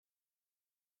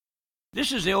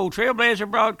This is the old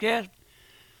Trailblazer broadcast.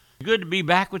 Good to be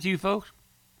back with you folks.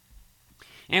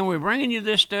 And we're bringing you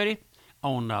this study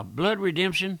on blood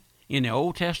redemption in the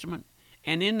Old Testament.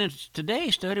 And in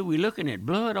today's study, we're looking at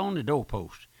blood on the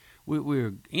doorpost.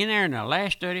 We're in there in our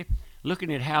last study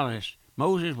looking at how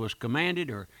Moses was commanded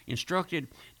or instructed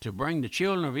to bring the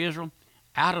children of Israel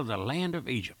out of the land of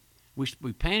Egypt.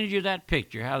 We painted you that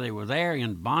picture, how they were there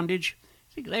in bondage.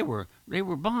 They were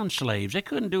bond slaves. They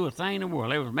couldn't do a thing in the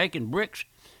world. They were making bricks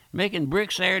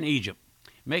there in Egypt,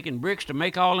 making bricks to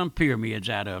make all them pyramids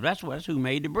out of. That's who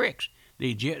made the bricks,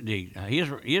 the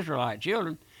Israelite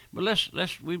children. But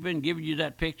we've been giving you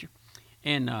that picture,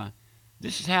 and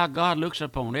this is how God looks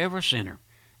upon every sinner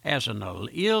as an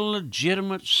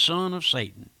illegitimate son of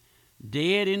Satan,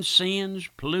 dead in sins,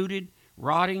 polluted,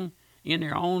 rotting in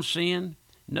their own sin,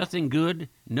 nothing good,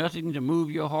 nothing to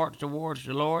move your heart towards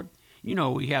the Lord. You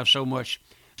know, we have so much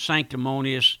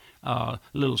sanctimonious,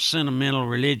 little sentimental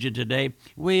religion today.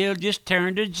 Well, just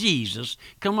turn to Jesus.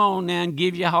 Come on now and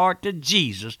give your heart to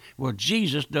Jesus. Well,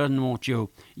 Jesus doesn't want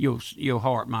your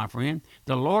heart, my friend.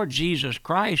 The Lord Jesus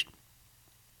Christ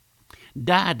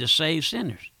died to save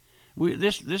sinners.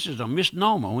 This is a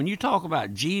misnomer. When you talk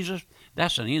about Jesus,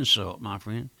 that's an insult, my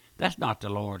friend. That's not the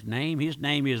Lord's name. His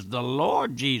name is the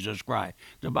Lord Jesus Christ.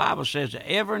 The Bible says that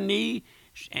every knee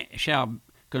shall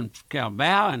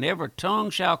bow and every tongue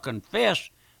shall confess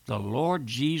the Lord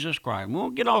Jesus Christ. We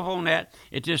won't get off on that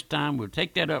at this time. We'll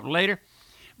take that up later.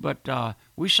 But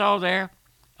we saw there,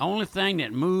 the only thing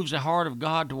that moves the heart of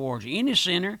God towards any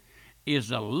sinner is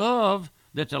the love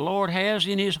that the Lord has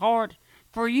in his heart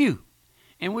for you.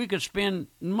 And we could spend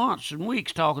months and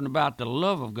weeks talking about the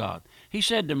love of God. He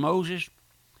said to Moses,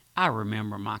 I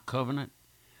remember my covenant.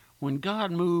 When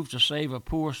God moved to save a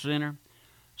poor sinner,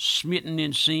 smitten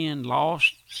in sin,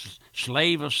 lost,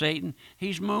 slave of Satan,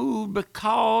 he's moved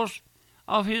because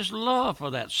of his love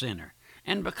for that sinner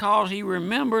and because he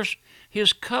remembers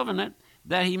his covenant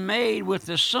that he made with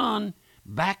the Son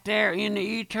back there in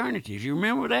the eternities. You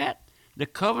remember that? The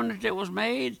covenant that was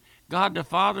made? God the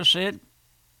Father said,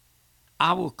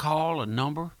 I will call a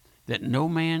number that no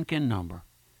man can number.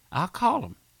 I'll call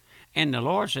them. And the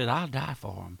Lord said, I'll die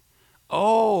for them.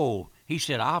 Oh, he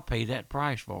said, I'll pay that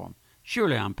price for them.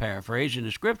 Surely I'm paraphrasing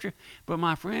the scripture, but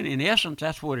my friend, in essence,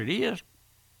 that's what it is.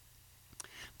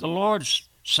 The Lord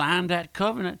signed that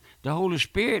covenant. The Holy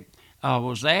Spirit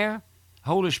was there.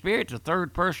 Holy Spirit, the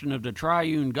third person of the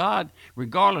triune God,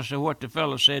 regardless of what the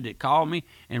fellow said that called me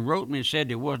and wrote me and said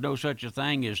there was no such a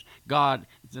thing as God,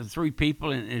 the three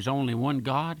people, and there's only one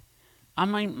God. I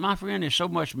mean, my friend, there's so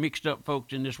much mixed up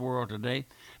folks in this world today.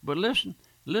 But listen,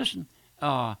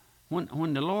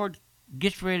 when the Lord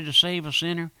gets ready to save a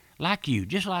sinner, like you,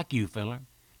 just like you, fella,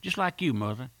 just like you,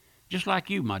 mother, just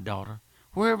like you, my daughter,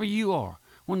 wherever you are,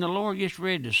 when the Lord gets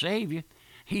ready to save you,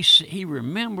 he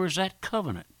remembers that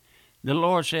covenant. The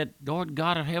Lord said, Lord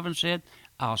God of heaven said,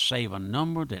 I'll save a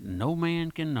number that no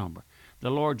man can number.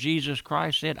 The Lord Jesus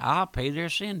Christ said, I'll pay their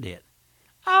sin debt.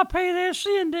 I'll pay their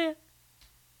sin debt.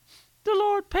 The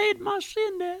Lord paid my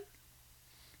sin debt.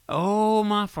 Oh,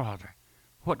 my Father,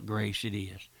 what grace it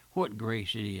is. What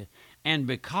grace it is. And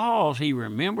because he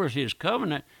remembers his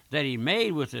covenant that he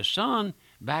made with his Son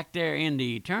back there in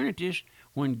the eternities,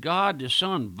 when God the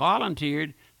Son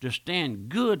volunteered to stand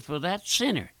good for that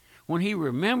sinner, when he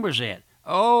remembers that,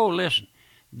 oh, listen,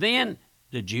 then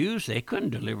the Jews, they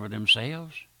couldn't deliver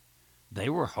themselves. They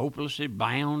were hopelessly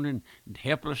bound and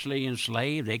helplessly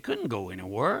enslaved. They couldn't go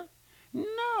anywhere.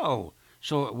 No.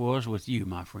 So it was with you,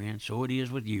 my friend. So it is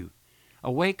with you.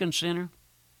 Awakened sinner,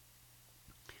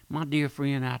 my dear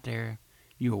friend out there,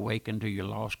 you awaken to your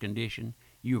lost condition.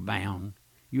 You're bound.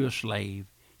 You're a slave.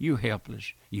 You're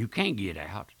helpless. You can't get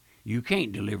out. You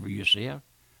can't deliver yourself.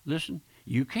 Listen,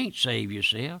 you can't save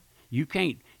yourself. You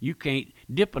can't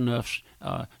dip enough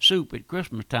soup at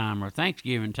Christmas time or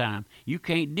Thanksgiving time. You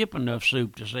can't dip enough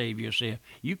soup to save yourself.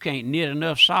 You can't knit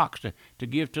enough socks to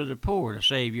give to the poor to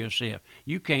save yourself.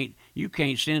 You can't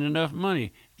send enough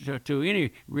money to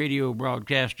any radio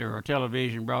broadcaster or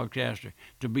television broadcaster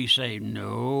to be saved.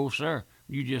 No, sir.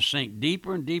 You just sink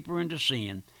deeper and deeper into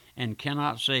sin and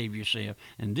cannot save yourself.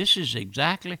 And this is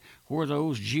exactly where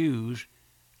those Jews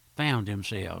found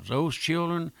themselves. Those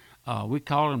children, we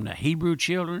call them the Hebrew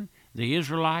children, the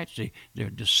Israelites, they're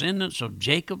descendants of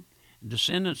Jacob,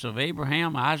 descendants of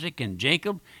Abraham, Isaac, and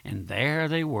Jacob, and there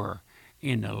they were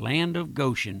in the land of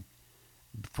Goshen,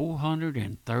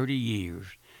 430 years.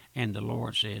 And the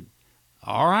Lord said,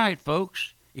 all right,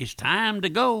 folks, it's time to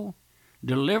go.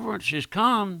 Deliverance has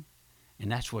come. And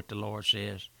that's what the Lord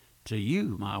says to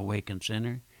you, my awakened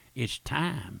sinner. It's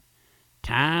time.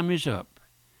 Time is up.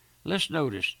 Let's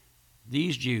notice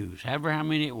these Jews, however how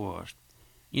many it was,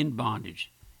 in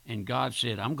bondage. And God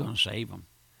said, I'm going to save them.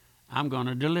 I'm going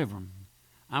to deliver them.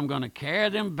 I'm going to carry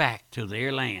them back to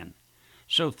their land.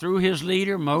 So through his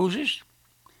leader, Moses,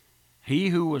 he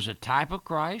who was a type of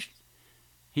Christ,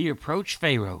 he approached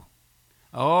Pharaoh.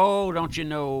 Oh, don't you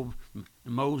know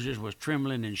Moses was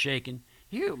trembling and shaking?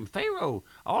 Pharaoh,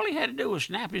 all he had to do was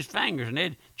snap his fingers and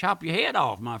they'd chop your head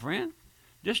off, my friend.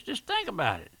 Just think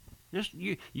about it.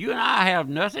 You and I have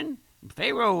nothing.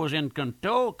 Pharaoh was in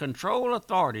control,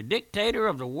 authority, dictator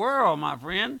of the world, my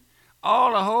friend,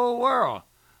 all the whole world.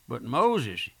 But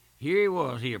Moses, here he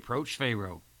was. He approached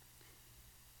Pharaoh,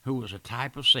 who was a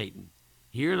type of Satan.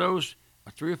 Here those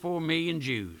 3 or 4 million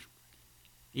Jews.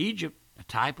 Egypt, a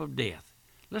type of death.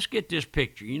 Let's get this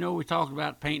picture. You know, we talked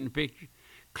about painting a picture.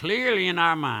 Clearly in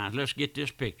our minds, let's get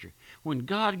this picture. When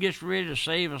God gets ready to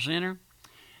save a sinner,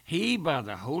 he, by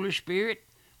the Holy Spirit,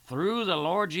 through the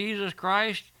Lord Jesus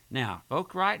Christ. Now,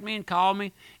 folks write me and call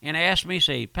me and ask me,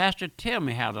 say, Pastor, tell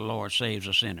me how the Lord saves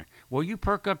a sinner. Will you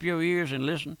perk up your ears and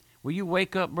listen? Will you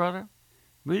wake up, brother?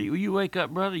 Will you wake up,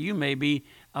 brother? You may be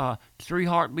 3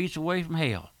 heartbeats away from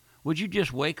hell. Would you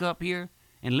just wake up here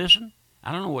and listen?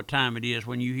 I don't know what time it is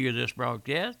when you hear this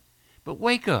broadcast, but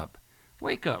wake up.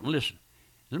 Wake up and listen.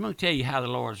 Let me tell you how the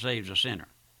Lord saves a sinner.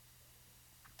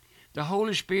 The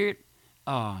Holy Spirit,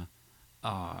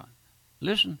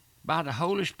 listen, by the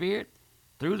Holy Spirit,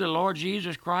 through the Lord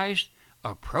Jesus Christ,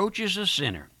 approaches a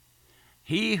sinner.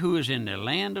 He who is in the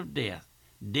land of death,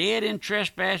 dead in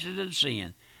trespasses and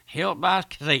sin, held by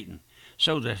Satan.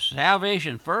 So the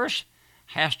salvation first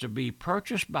has to be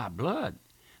purchased by blood.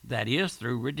 That is,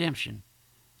 through redemption.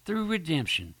 Through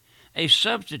redemption. A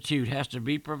substitute has to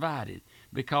be provided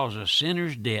because a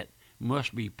sinner's debt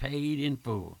must be paid in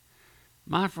full.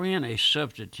 My friend, a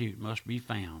substitute must be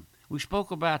found. We spoke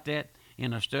about that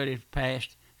in a study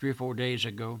past 3 or 4 days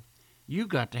ago. You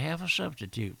got to have a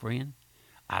substitute, friend.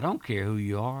 I don't care who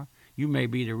you are. You may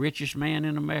be the richest man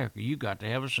in America. You got to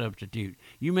have a substitute.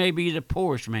 You may be the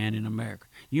poorest man in America.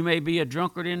 You may be a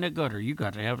drunkard in the gutter. You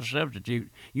got to have a substitute.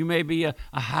 You may be a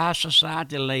high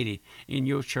society lady in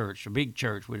your church, a big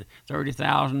church with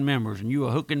 30,000 members, and you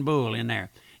a hook and bull in there.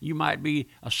 You might be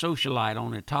a socialite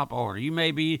on the top order. You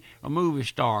may be a movie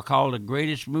star called the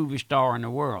greatest movie star in the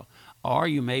world. Or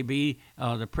you may be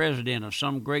the president of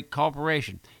some great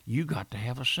corporation. You got to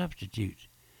have a substitute.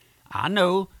 I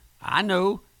know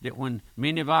that when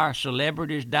many of our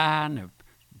celebrities die and the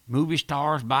movie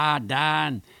stars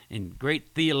die and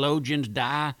great theologians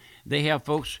die, they have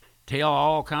folks tell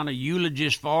all kind of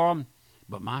eulogies for them.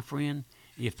 But my friend,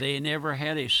 if they never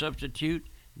had a substitute,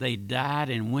 they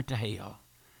died and went to hell.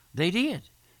 They did.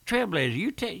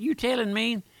 Trailblazer, you telling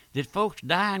me that folks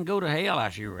die and go to hell? I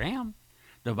sure am.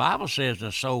 The Bible says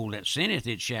the soul that sinneth,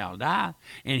 it shall die.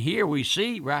 And here we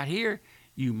see, right here,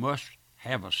 you must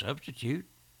have a substitute.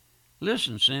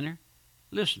 Listen, sinner.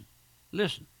 Listen.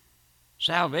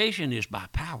 Salvation is by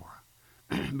power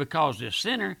because the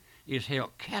sinner is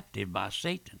held captive by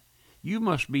Satan. You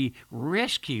must be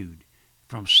rescued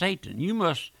from Satan. You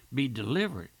must be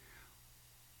delivered.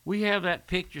 We have that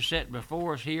picture set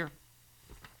before us here.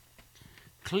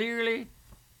 Clearly,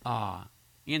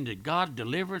 in the God's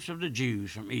deliverance of the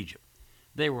Jews from Egypt.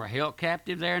 They were held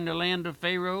captive there in the land of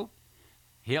Pharaoh,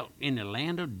 held in the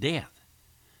land of death.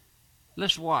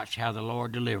 Let's watch how the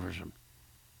Lord delivers them.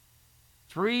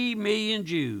 3 million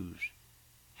Jews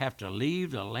have to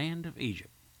leave the land of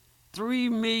Egypt. 3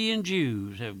 million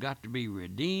Jews have got to be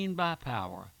redeemed by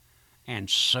power. And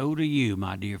so do you,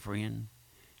 my dear friend.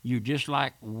 You're just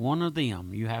like one of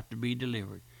them. You have to be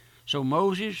delivered. So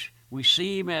Moses, we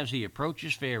see him as he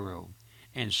approaches Pharaoh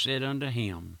and said unto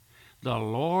him, The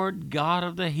Lord God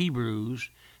of the Hebrews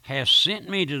has sent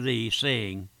me to thee,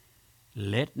 saying,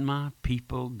 Let my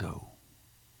people go.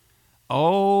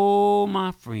 Oh,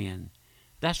 my friend,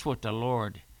 that's what the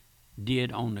Lord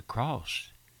did on the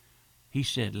cross. He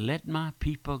said, Let my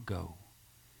people go.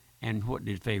 And what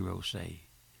did Pharaoh say?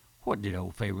 What did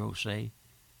old Pharaoh say?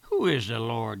 Who is the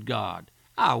Lord God?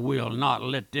 I will not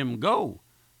let them go.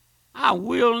 I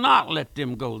will not let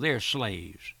them go. They're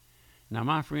slaves. Now,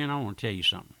 my friend, I want to tell you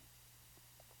something.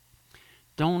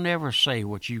 Don't ever say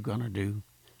what you're going to do,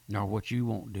 nor what you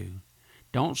won't do.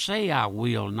 Don't say, I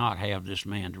will not have this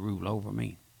man to rule over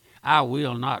me. I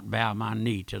will not bow my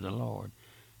knee to the Lord.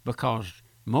 Because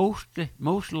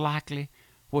most likely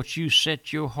what you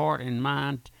set your heart and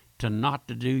mind to not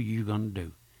to do, you're going to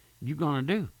do. You're going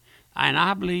to do. And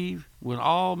I believe with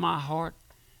all my heart,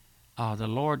 the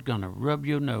Lord's going to rub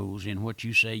your nose in what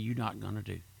you say you're not going to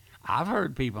do. I've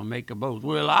heard people make a boast.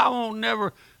 Well, I won't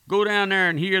never go down there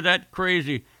and hear that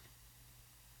crazy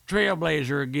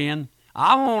Trailblazer again.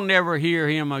 I won't never hear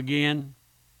him again.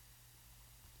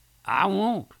 I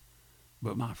won't.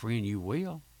 But my friend, you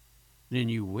will. Then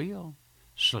you will.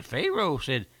 So Pharaoh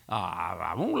said,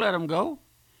 I won't let him go.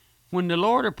 When the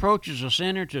Lord approaches a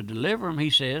sinner to deliver him, he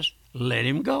says, let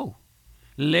him go.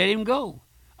 Let him go.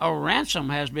 A ransom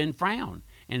has been found.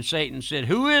 And Satan said,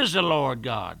 who is the Lord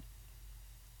God?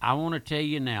 I want to tell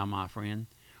you now, my friend,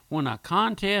 when a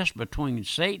contest between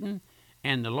Satan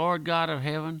and the Lord God of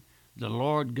heaven, the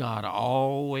Lord God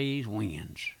always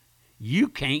wins. You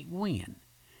can't win.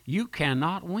 You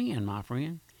cannot win, my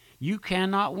friend. You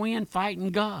cannot win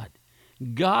fighting God.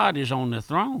 God is on the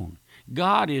throne.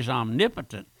 God is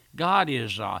omnipotent. God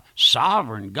is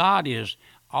sovereign. God is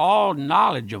all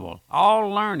knowledgeable, all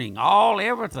learning, all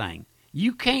everything.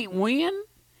 You can't win?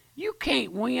 You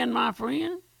can't win, my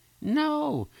friend.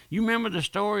 No. You remember the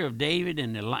story of David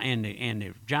and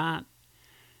the giant?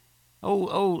 The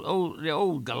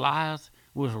old Goliath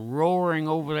was roaring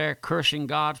over there, cursing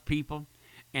God's people,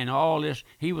 and all this.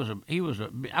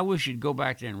 I wish you'd go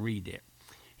back there and read that.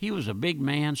 He was a big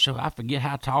man, so I forget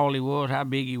how tall he was, how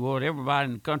big he was. Everybody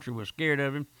in the country was scared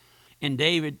of him. And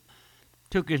David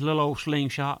took his little old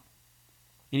slingshot,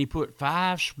 and he put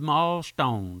 5 small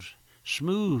stones,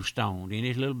 smooth stones, in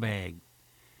his little bag.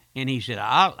 And he said,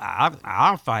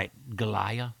 I'll fight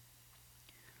Goliath.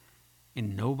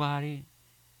 And nobody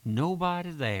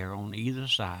there on either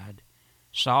side,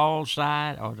 Saul's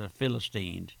side or the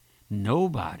Philistines,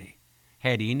 nobody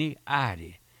had any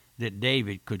idea that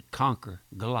David could conquer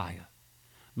Goliath.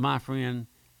 My friend,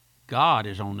 God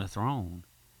is on the throne.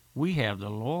 We have the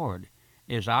Lord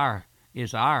as our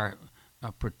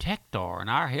protector and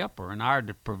our helper and our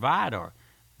provider.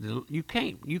 You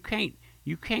can't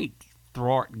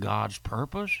thwart God's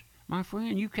purpose, my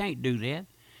friend. You can't do that.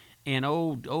 And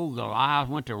old Goliath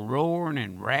went to roaring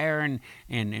and raring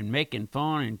and making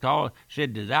fun and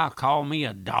said, "Did thou call me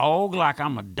a dog, like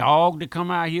I'm a dog, to come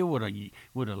out here with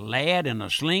a lad and a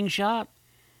slingshot?"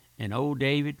 And old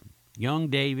David, young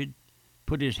David,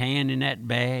 put his hand in that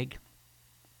bag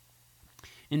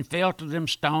and felt of them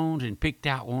stones and picked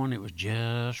out one that was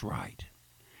just right.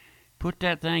 Put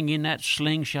that thing in that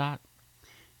slingshot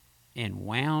and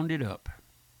wound it up.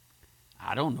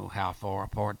 I don't know how far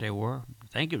apart they were. I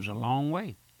think it was a long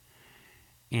way.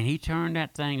 And he turned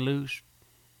that thing loose,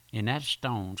 and that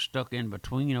stone stuck in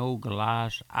between old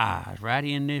Goliath's eyes, right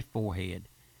in his forehead,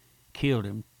 killed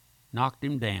him, knocked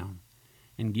him down,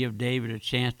 and give David a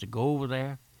chance to go over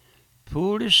there,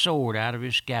 pulled his sword out of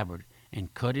his scabbard,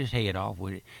 and cut his head off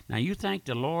with it. Now, you think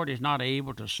the Lord is not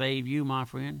able to save you, my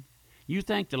friend? You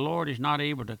think the Lord is not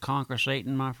able to conquer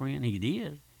Satan, my friend? He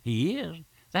is. He is.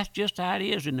 That's just how it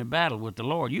is in the battle with the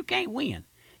Lord. You can't win.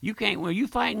 You can't win. You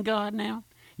fighting God now?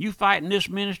 You fighting this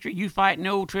ministry? You fighting the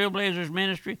old Trailblazers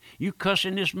ministry? You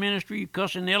cussing this ministry? You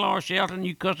cussing L.R. Shelton?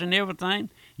 You cussing everything?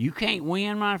 You can't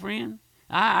win, my friend.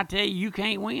 I tell you, you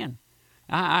can't win.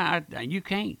 You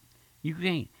can't. You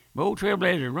can't. But old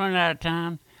Trailblazers running out of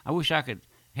time. I wish I could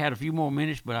had a few more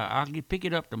minutes, but I'll pick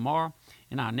it up tomorrow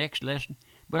in our next lesson.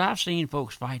 But I've seen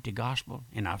folks fight the gospel,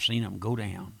 and I've seen them go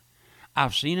down.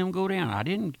 I've seen them go down. I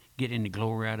didn't get any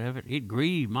glory out of it. It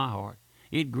grieved my heart.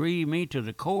 It grieved me to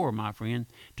the core, my friend,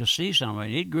 to see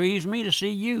somebody. It grieves me to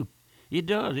see you. It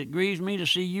does. It grieves me to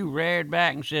see you reared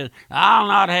back and says, I'll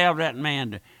not have that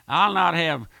man. I'll not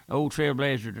have old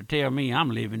Trailblazer to tell me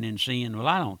I'm living in sin. Well,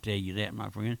 I don't tell you that, my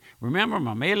friend. Remember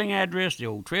my mailing address, the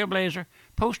old Trailblazer,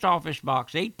 Post Office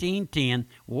Box 1810,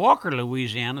 Walker,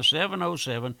 Louisiana,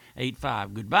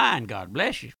 70785. Goodbye, and God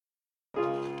bless you.